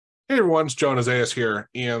Hey everyone, it's Joe and Isaias here.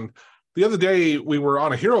 And the other day we were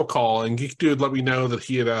on a hero call and GeekDude let me know that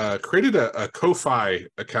he had created a Ko-Fi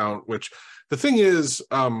account, which the thing is,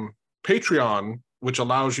 Patreon, which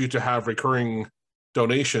allows you to have recurring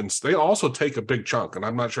donations, they also take a big chunk. And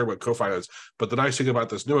I'm not sure what Ko-Fi is, but the nice thing about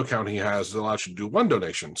this new account he has is it allows you to do one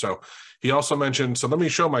donation. So he also mentioned, so let me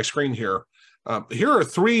show my screen here. Here are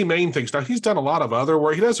three main things. Now he's done a lot of other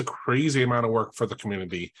work. He does a crazy amount of work for the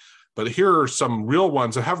community. But here are some real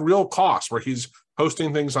ones that have real costs where he's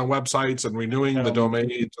hosting things on websites and renewing the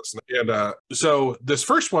domains. And so this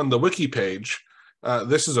first one, the wiki page,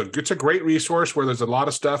 it's a great resource where there's a lot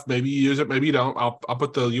of stuff. Maybe you use it, maybe you don't. I'll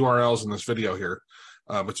put the URLs in this video here.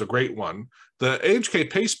 It's a great one. The AHK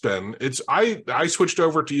paste bin, I switched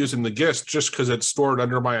over to using the GIST just because it's stored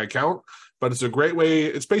under my account, but it's a great way.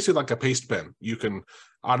 It's basically like a paste bin. You can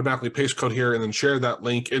automatically paste code here and then share that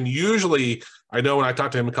link. And usually, I know when I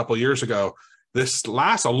talked to him a couple of years ago, this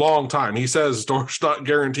lasts a long time. He says storage not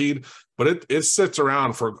guaranteed, but it sits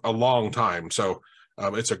around for a long time. So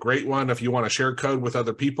it's a great one if you want to share code with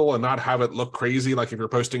other people and not have it look crazy, like if you're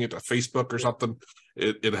posting it to Facebook or something.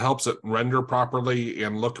 It helps it render properly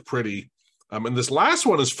and look pretty. And this last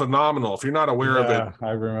one is phenomenal. If you're not aware of it,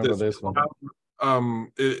 I remember this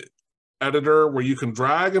one. Editor where you can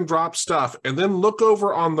drag and drop stuff and then look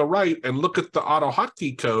over on the right and look at the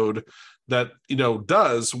AutoHotkey code that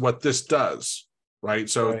does what this does, right?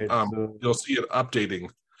 So, so you'll see it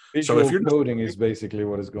updating. So if you're coding is basically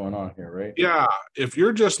what is going on here, right? Yeah, if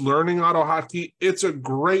you're just learning AutoHotkey, it's a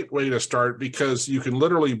great way to start because you can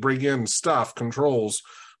literally bring in stuff, controls,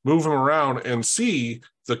 move them around and see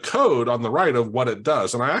the code on the right of what it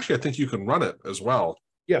does. And I think you can run it as well.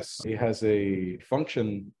 Yes, it has a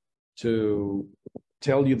function to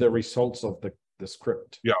tell you the results of the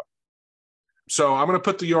script. Yeah. So I'm going to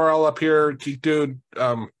put the URL up here. GeekDude,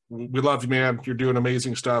 we love you, man. You're doing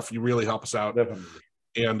amazing stuff. You really help us out. Definitely.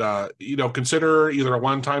 And, consider either a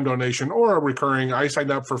one-time donation or a recurring. I signed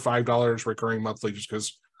up for $5 recurring monthly just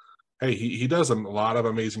because, hey, he does a lot of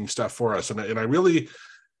amazing stuff for us. And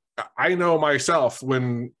I know myself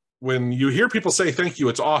when you hear people say thank you,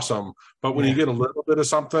 it's awesome. But when you get a little bit of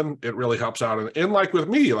something, it really helps out. And like with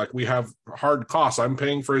me, like we have hard costs. I'm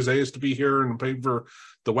paying for Isaias to be here and I'm paying for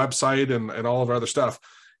the website and all of our other stuff.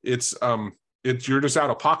 It's you're just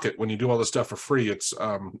out of pocket when you do all this stuff for free. It's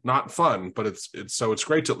not fun, but it's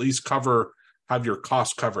great to at least have your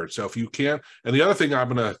costs covered. So if you can't, and the other thing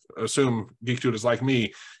I'm going to assume GeekDude is like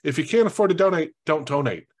me, if you can't afford to donate, don't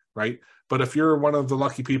donate, right? But if you're one of the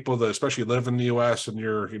lucky people that especially live in the US and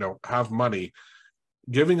you're, have money,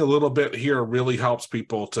 giving a little bit here really helps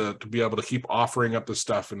people to be able to keep offering up this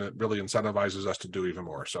stuff. And it really incentivizes us to do even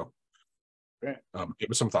more. So give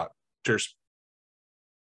us some thought. Cheers.